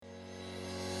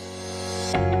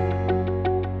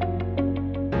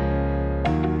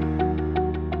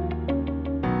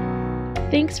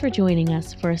Thanks for joining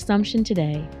us for Assumption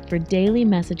Today for daily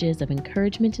messages of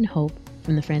encouragement and hope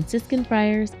from the Franciscan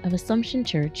Friars of Assumption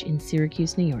Church in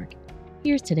Syracuse, New York.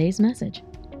 Here's today's message.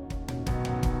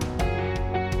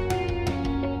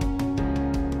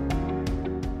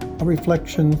 A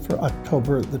reflection for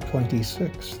October the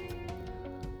 26th.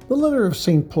 The letter of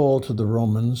St. Paul to the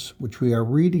Romans, which we are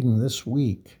reading this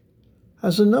week,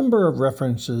 has a number of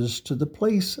references to the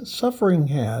place suffering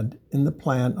had in the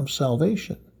plan of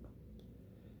salvation.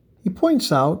 He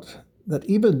points out that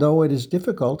even though it is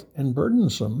difficult and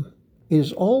burdensome, it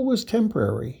is always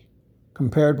temporary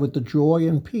compared with the joy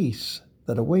and peace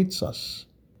that awaits us.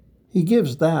 He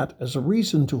gives that as a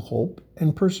reason to hope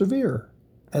and persevere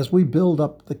as we build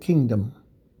up the kingdom.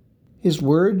 His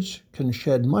words can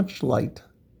shed much light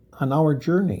on our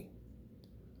journey.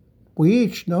 We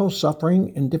each know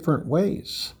suffering in different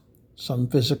ways, some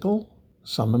physical,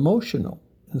 some emotional,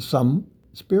 and some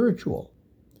spiritual.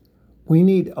 We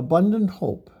need abundant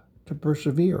hope to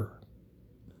persevere.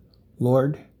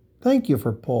 Lord, thank you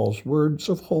for Paul's words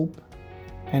of hope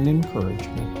and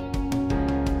encouragement.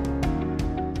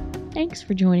 Thanks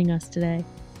for joining us today.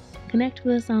 Connect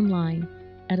with us online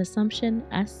at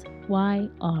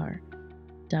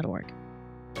AssumptionSYR.org.